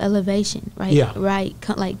feel elevation,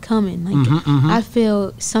 like coming. Like I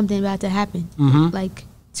feel something about to happen, like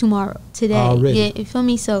tomorrow, today. Already. Yeah, you feel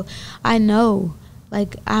me? So I know,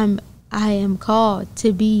 like I am called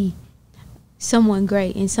to be someone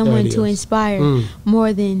great and someone to inspire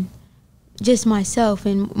more than just myself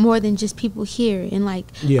and more than just people here. And like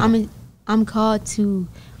I'm called to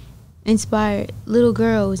inspire little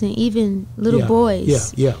girls and even little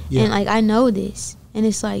boys. And like I know this, and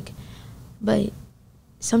it's like, but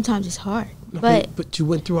sometimes it's hard. But you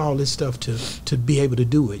went through all this stuff to be able to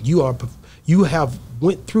do it. You have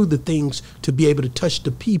went through the things to be able to touch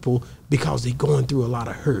the people because they're going through a lot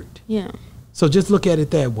of hurt. Yeah. So just look at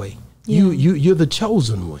it that way. Yeah. You're the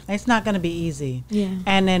chosen one. It's not going to be easy. Yeah.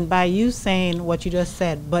 And then by you saying what you just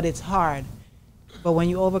said, but it's hard. But when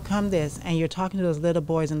you overcome this and you're talking to those little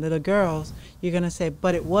boys and little girls, you're going to say,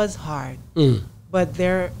 but it was hard. But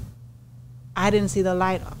I didn't see the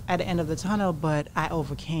light at the end of the tunnel, but I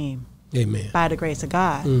overcame. Amen. By the grace of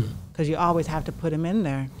God. Because you always have to put him in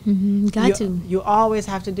there. Got to. You always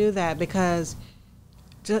have to do that because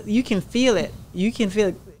you can feel it. You can feel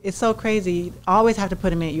it. it's so crazy. You always have to put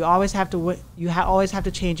them in. You always have to. Always have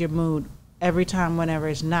to change your mood every time, whenever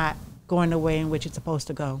it's not going the way in which it's supposed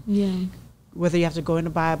to go. Yeah. Whether you have to go in the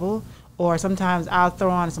Bible, or sometimes I'll throw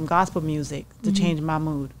on some gospel music to change my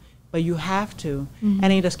mood. But you have to, and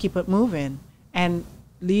then you just keep it moving and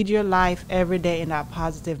lead your life every day in that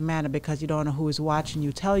positive manner, because you don't know who is watching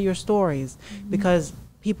you. Tell your stories, because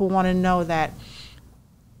people want to know that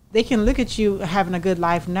they can look at you having a good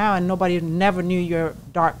life now, and nobody never knew your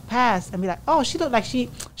dark past, and be like, oh, she looked like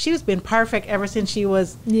she's been perfect ever since she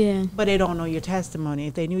was. Yeah. But they don't know your testimony.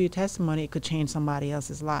 If they knew your testimony, it could change somebody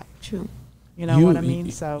else's life. True. You know what I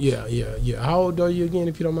mean? So yeah. How old are you again,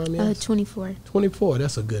 if you don't mind me asking? 24. 24.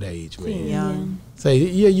 That's a good age, man. Young. Say,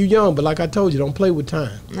 yeah, you young, but like I told you, don't play with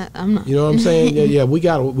time. I'm not. You know what I'm saying? Yeah. We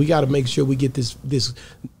gotta make sure we get this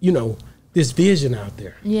this vision out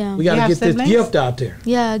there. Yeah. We gotta get siblings? this gift out there.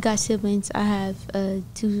 Yeah, I got siblings. I have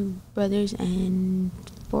 2 brothers and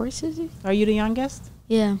 4 sisters. Are you the youngest?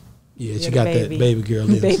 Yeah. Yeah, You're she the got baby. that baby girl.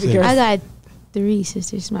 Baby girl. I got 3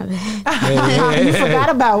 sisters, my bad. Hey. You forgot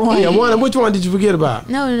about one. Yeah, which one did you forget about?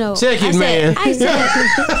 No. Check it, man. I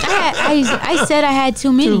said I had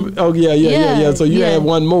too many. Oh, yeah. So you had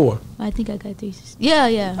one more. I think I got 3 sisters.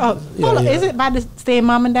 Yeah. Oh, hold on. Is it by the same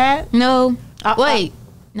mom and dad? No. Wait.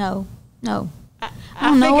 No.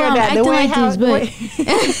 I figured that the way how, but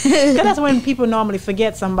because that's when people normally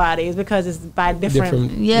forget somebody, is because it's by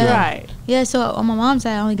different. Yeah. Right. Yeah. So on my mom's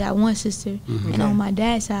side, I only got 1 sister, and on my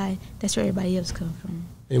dad's side, that's where everybody else come from.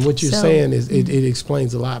 And what you're saying is it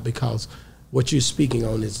explains a lot, because what you're speaking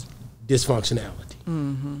on is dysfunctionality.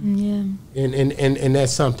 Yeah. And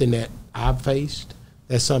that's something that I've faced.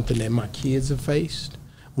 That's something that my kids have faced.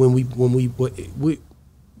 When we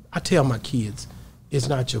I tell my kids, it's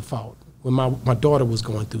not your fault. When my daughter was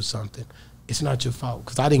going through something, it's not your fault,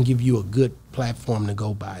 because I didn't give you a good platform to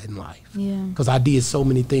go by in life. Yeah. Because I did so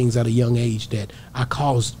many things at a young age that I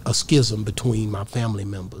caused a schism between my family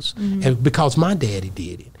members, and because my daddy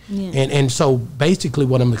did it. Yeah. And so basically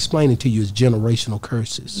what I'm explaining to you is generational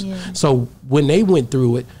curses. Yeah. So when they went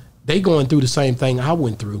through it, they going through the same thing I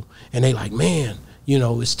went through, and they like, man,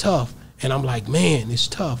 it's tough. And I'm like, man, it's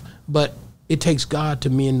tough. But it takes God to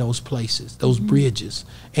mend those places, those bridges.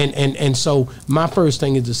 And so my first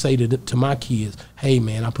thing is to say to my kids, hey,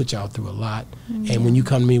 man, I put y'all through a lot. And when you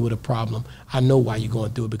come to me with a problem, I know why you're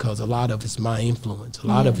going through it, because a lot of it's my influence. A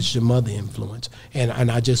lot of it's your mother influence.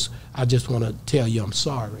 And I just want to tell you I'm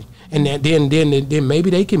sorry. And then maybe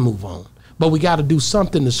they can move on. But we got to do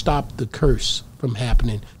something to stop the curse from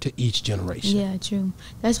happening to each generation. Yeah, true.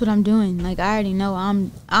 That's what I'm doing. Like, I already know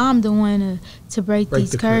I'm the one to break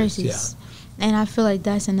these the curses. curse, And I feel like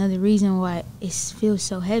that's another reason why it feels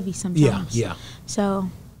so heavy sometimes. Yeah. So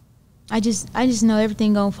I just know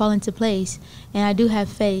everything gonna fall into place, and I do have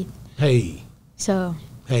faith. Hey.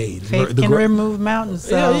 Faith can remove mountains.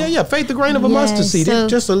 So. Yeah. Faith, the grain of a mustard seed. so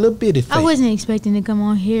Just a little bit of faith. I wasn't expecting to come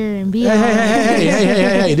on here and be.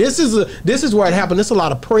 Hey. This is where it happened. There's a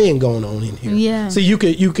lot of praying going on in here. Yeah. So you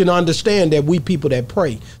can understand that we people that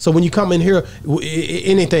pray. So when you come in here,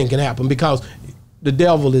 anything can happen, because the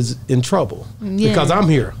devil is in trouble, because I'm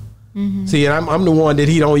here. See, and I'm the one that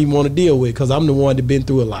he don't even want to deal with, because I'm the one that been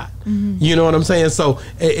through a lot. You know what I'm saying? So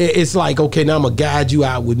it's like, okay, now I'm going to guide you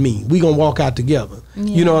out with me. We going to walk out together.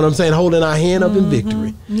 You know what I'm saying? Holding our hand up in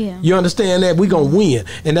victory. Yeah. You understand that? We going to win.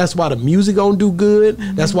 And that's why the music going to do good.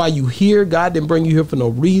 That's why you here. God didn't bring you here for no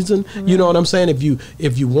reason. You know what I'm saying? If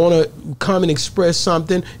you want to come and express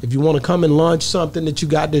something, if you want to come and launch something that you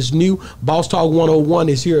got that's new, Boss Talk 101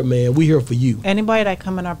 is here, man. We here for you. Anybody that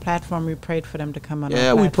come on our platform, we prayed for them to come on our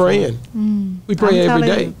platform. Yeah, we praying. We pray every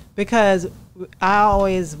day. You, because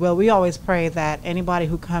we always pray that anybody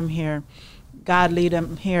who come here, God lead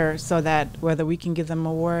them here, so that whether we can give them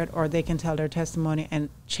a word or they can tell their testimony and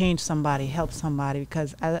change somebody, help somebody.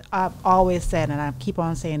 Because I've always said, and I keep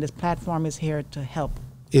on saying, this platform is here to help.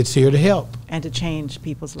 It's here to help. And to change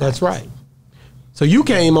people's lives. That's right. So you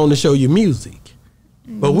came on to show your music.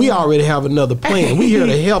 But we already have another plan. We here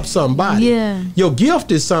to help somebody. Yeah. Your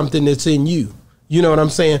gift is something that's in you. You know what I'm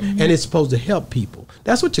saying? And it's supposed to help people.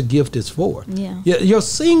 That's what your gift is for. Yeah. Your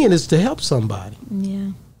singing is to help somebody.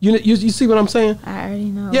 Yeah. You see what I'm saying? I already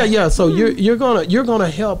know. Yeah. So you're gonna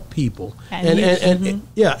help people,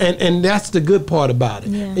 and that's the good part about it.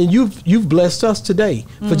 Yeah. And you've blessed us today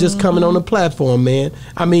for just coming on the platform, man.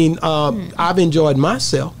 I mean, I've enjoyed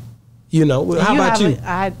myself. You know, how about you?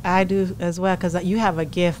 I do as well, because you have a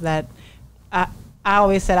gift that I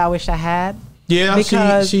always said I wish I had. Yeah,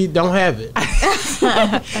 because she don't have it.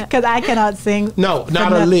 Because I cannot sing. No,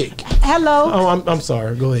 not a lick. Hello. Oh, I'm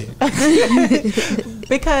sorry. Go ahead.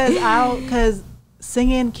 Because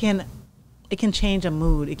singing can it can change a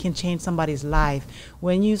mood. It can change somebody's life.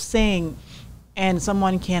 When you sing and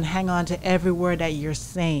someone can hang on to every word that you're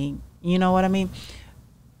saying, you know what I mean?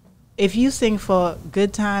 If you sing for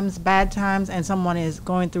good times, bad times, and someone is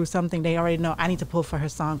going through something, they already know, I need to pull for her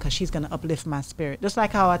song because she's going to uplift my spirit. Just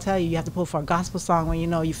like how I tell you, you have to pull for a gospel song when you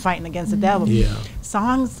know you're fighting against the devil. Yeah.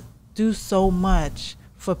 Songs do so much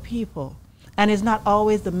for people. And it's not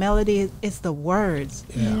always the melody, it's the words.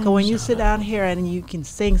 Because when you sit down here and you can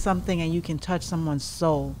sing something and you can touch someone's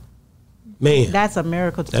soul, man, that's a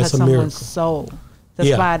miracle to touch someone's soul.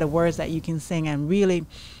 Just by the words that you can sing, and really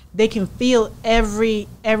they can feel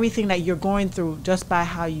everything that you're going through just by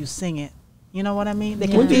how you sing it. You know what I mean? They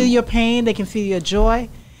can feel your pain, they can feel your joy.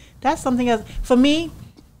 That's something else. For me,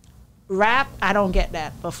 rap, I don't get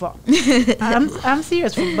that. But I'm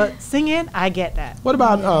serious. But singing, I get that. What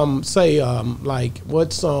about like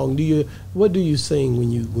what song do you sing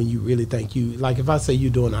when you really think you like? If I say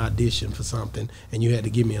you're doing an audition for something and you had to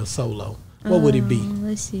give me a solo, what would it be?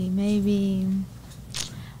 Let's see, maybe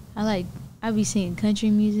I be singing country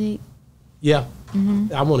music. Yeah,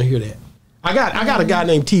 I want to hear that. I got a guy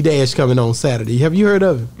named T Dash coming on Saturday. Have you heard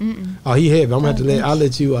of him? Oh, he have. I'm gonna have to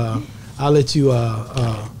I'll let you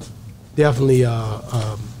definitely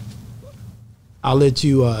I'll let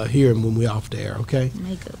you hear him when we're off the air, okay?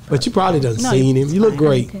 But you probably done seen him. You look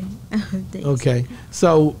great. Okay.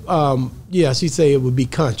 So she said it would be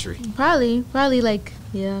country. Probably like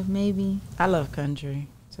maybe. I love country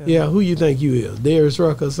too. Yeah, who you think you is? Darius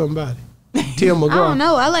Rucker or somebody? Tim McGraw? I don't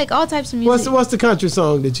know. I like all types of music. What's the country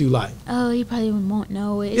song that you like? Oh, you probably won't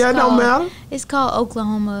know it. It don't matter. It's called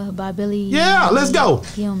Oklahoma by Billy. Yeah, let's go.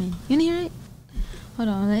 Gilman. You wanna hear it? Hold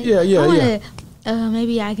on. Yeah.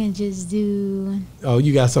 Maybe I can just do. Oh,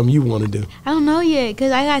 you got something you want to do? I don't know yet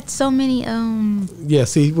because I got so many. Yeah,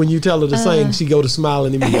 see, when you tell her to sing, she go to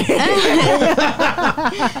smiling immediately.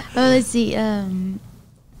 Let's see. All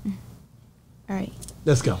right.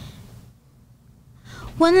 Let's go.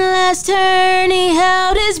 One last turn, he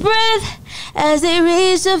held his breath as they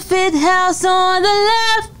reached the fifth house on the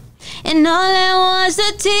left, and all at once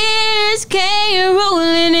the tears came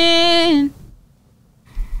rolling in.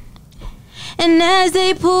 And as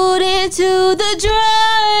they pulled into the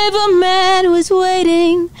drive, a man was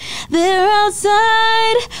waiting there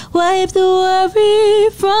outside, wiped the worry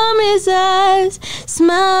from his eyes,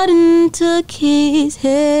 smiled and took his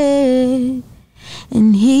head.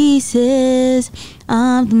 And he says,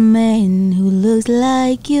 I'm the man who looks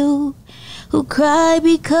like you, who cried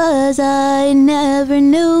because I never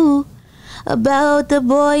knew about the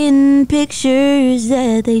boy in pictures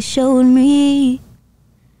that they showed me.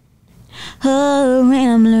 A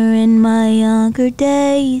rambler in my younger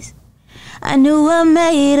days. I knew I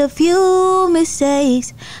made a few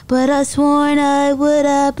mistakes, but I sworn I would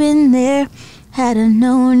have been there had I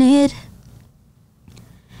known it.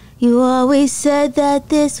 You always said that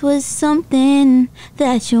this was something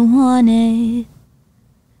that you wanted.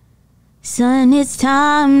 Son, it's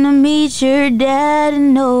time to meet your dad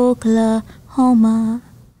in Oklahoma.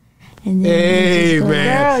 And hey,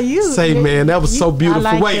 man. Girl, man, that was so beautiful.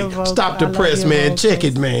 like Wait, stop the press, man. Check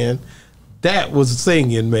it, man. That was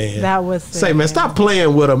singing, man. That was singing. Say, man, stop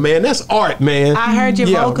playing with her, man. That's art, man. I heard your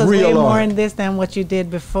vocals way art. more in this than what you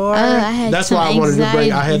did before. That's why I wanted to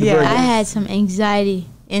break. I had to break it. I had some anxiety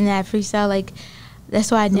in that freestyle. Like, that's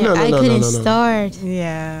why I couldn't start.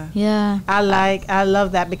 Yeah. I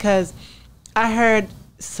love that because I heard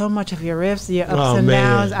so much of your riffs, your ups and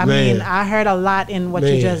downs. I mean, I heard a lot in what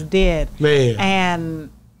you just did. Man. And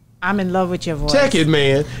I'm in love with your voice. Check it,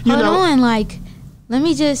 man. Hold on, like, let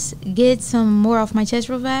me just get some more off my chest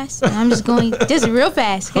real fast. And I'm just going just real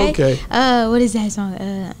fast, okay? What is that song?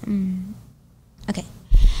 Okay.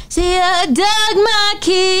 See, I dug my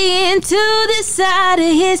key into the side of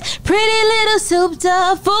his pretty little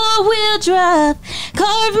souped-up four-wheel drive.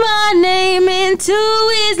 Carved my name into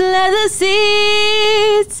his leather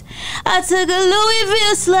seats. I took a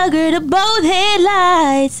Louisville Slugger to both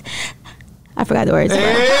headlights. I forgot the words. Hey,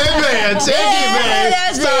 man, check it, man.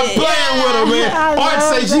 Stop playing with her, man. Art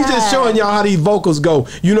say she's just showing y'all how these vocals go.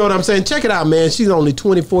 You know what I'm saying? Check it out, man. She's only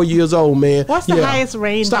 24 years old, man. What's the highest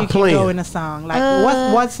range you can go in a song? Like,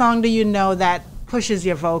 what song do you know that pushes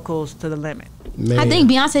your vocals to the limit? Man. I think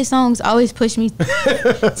Beyonce songs always push me too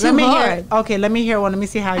hard. Okay, let me hear one. Let me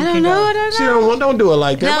see how you I can don't know. go. I don't She know. don't do it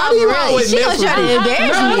like that. No, Why do you really. always She mess gonna with try to me?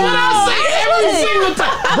 embarrass No, me. what I say every single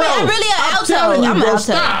time. Bro, I'm really an I'm alto. telling you, I'm an bro, alto.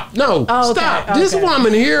 stop. No, Oh, okay, stop. okay. This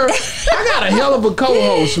woman here, I got a hell of a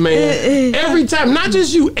co-host, man. Every time, not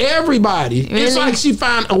just you, everybody. It's Really? like she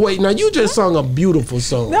find. Oh wait, now you just sung a beautiful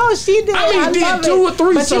song. No, she did. I mean, did love 2 or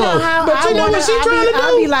 3 but songs. You know how But you know what she trying to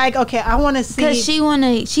I'll do? be like, okay, I want to see. Cause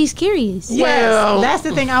she's curious. Yes, Well, that's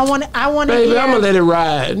the thing. I want to Baby, hear. I'm gonna let it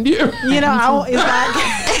ride. You know, it's like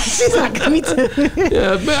she's like me too.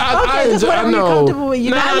 Yeah, but I just enjoy. I whatever you're know. comfortable with.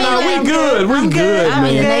 You know, I No, mean, we good. We I'm good, I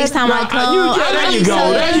mean, the man. next time I come, There you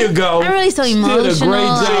go. There you go. I'm really so You emotional. did a great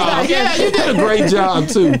job. Like, Yeah, you did a great job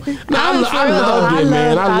too. No, I loved it,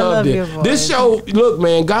 man. I loved your it. voice. This show, look,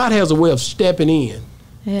 man, God has a way of stepping in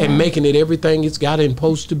Yeah. and making it everything it's got and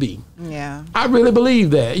supposed to be. Yeah. I really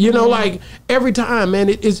believe that. You know, like every time,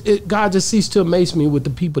 man, God just ceased to amaze me with the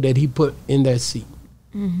people that He put in that seat.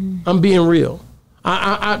 I'm being real.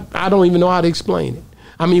 I don't even know how to explain it.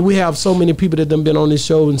 I mean, we have so many people that done been on this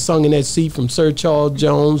show and sung in that seat, from Sir Charles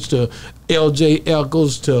Jones to L.J.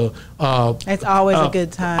 Eccles to It's always a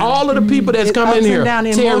good time. all of the people that's It come ups in and here. down,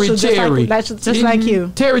 Terry emotional, Cherry, just like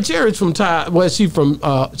you. Terry Cherry's from Tyler. Well, she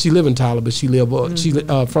live in Tyler, but she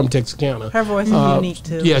from Texarkana. Her voice is unique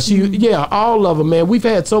too. Yeah, all of them, man. We've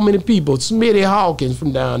had so many people. Smitty Hawkins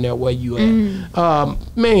from down there where you at.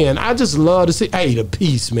 Man, I just love to see. Hey, the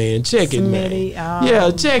piece, man. Check it, man. Smitty,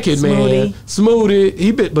 Yeah, check it, man.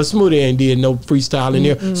 Smoothie, but Smoothie ain't did no freestyle in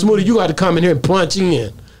there. Smoothie, you got to come in here and punch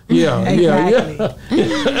in. Yeah, Exactly.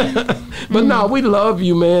 yeah. But no, we love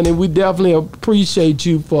you, man, and we definitely appreciate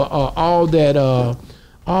you for all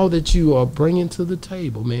that you are bringing to the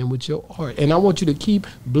table, man, with your art. And I want you to keep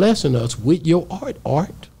blessing us with your art.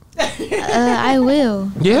 I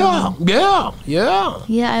will. Yeah.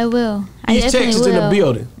 Yeah, I will. I East definitely Texas will. in the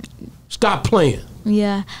building. Stop playing.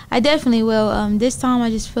 Yeah, I definitely will. This time I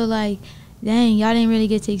just feel like, dang, y'all didn't really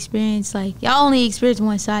get to experience, like, y'all only experienced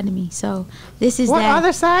one side of me. So this is What that.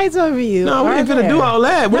 other sides of you? No, we are ain't finna there? do all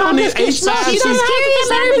that. We No, don't I'm need just 8 kidding. sides. No, you don't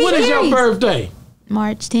have to be When is your serious. birthday?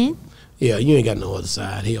 March 10th. Yeah, you ain't got no other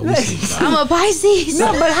side here. We see I'm a Pisces.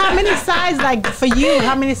 No, but how many sides, like for you,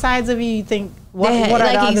 how many sides of you think, what that, are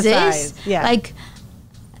like, the other exist. sides? Yeah. Like,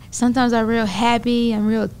 sometimes I'm real happy.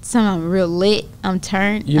 Sometimes I'm real lit. I'm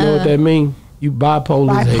turned. You know what that mean? You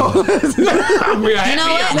bipolar as hell. I'm real happy. You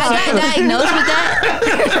know what? I got diagnosed with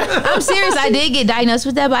that. I'm serious. I did get diagnosed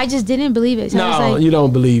with that, but I just didn't believe it. So I was No, like, you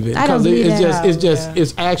don't believe it. I don't believe that.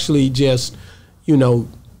 It's actually just, you know,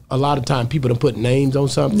 a lot of time people don't put names on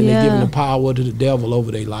something. They Yeah. giving the power to the devil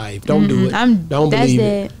over their life. Don't do it. Don't that's believe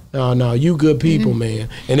it. it. No, you good people, man.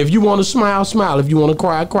 And if you want to smile, smile. If you want to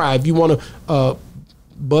cry, cry. If you want to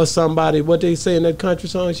bust somebody, what they say in that country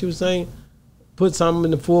song she was saying, put something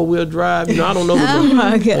in the 4-wheel drive. You know, I don't know. Oh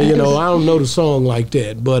my gosh. You know, I don't know the song like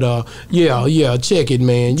that. But yeah, check it,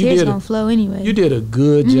 man. You Tears did gonna flow anyway. You did a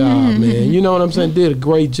good job, man. You know what I'm saying? Did a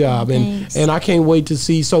great job, Thanks. and I can't wait to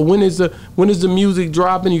see. So when is the music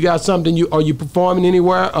dropping? You got something? Are you performing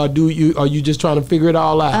anywhere, or are you just trying to figure it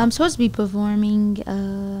all out? I'm supposed to be performing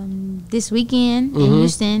this weekend in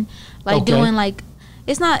Houston, like Okay. doing like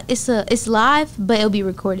it's live, but it'll be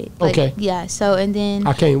recorded. Like, Okay. Yeah. So and then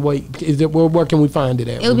I can't wait. Where can we find it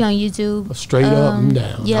at? it'll be on YouTube. Straight up and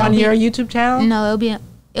down. Yeah. on your YouTube channel? No,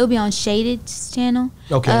 it'll be on Shaded's channel.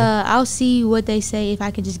 Okay. I'll see what they say if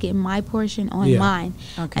I can just get my portion on Yeah. mine.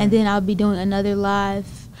 Okay. And then I'll be doing another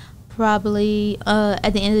live probably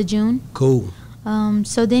at the end of June. Cool.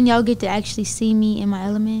 So then y'all get to actually see me in my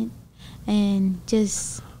element and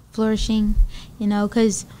just flourishing, you know,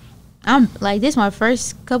 because I'm like, this my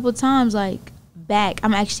first couple times like back.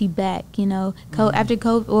 I'm actually back, you know. After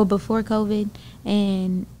COVID or before COVID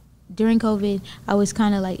and during COVID, I was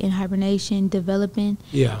kind of like in hibernation, developing.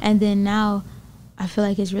 Yeah. And then now I feel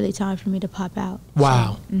like it's really time for me to pop out.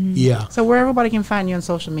 Wow. Yeah. So where everybody can find you on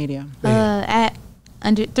social media? At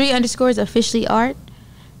 3_ officially art.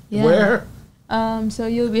 Yeah. Where? So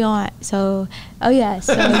you'll be on. So you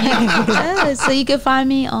can find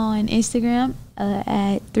me on Instagram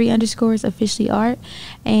at 3_ officially art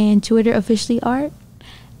and Twitter officially art,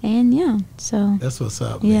 and yeah. So That's what's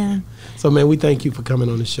up. yeah. Man. So man, we thank you for coming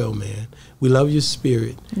on the show, man. We love your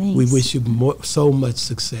spirit. Thanks. We wish you so much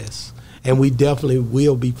success, and we definitely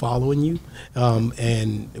will be following you.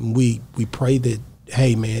 And we pray that,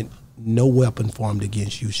 hey man, no weapon formed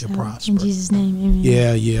against you shall prosper. In Jesus' name, amen.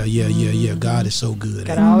 Yeah. God is so good.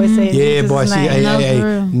 Gotta always say it in Yeah, Jesus' boy. See, name. No, for hey,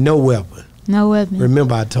 real. no weapon. No weapon.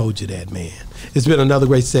 Remember, I told you that, man. It's been another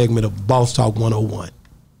great segment of Boss Talk 101.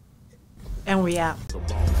 And we out.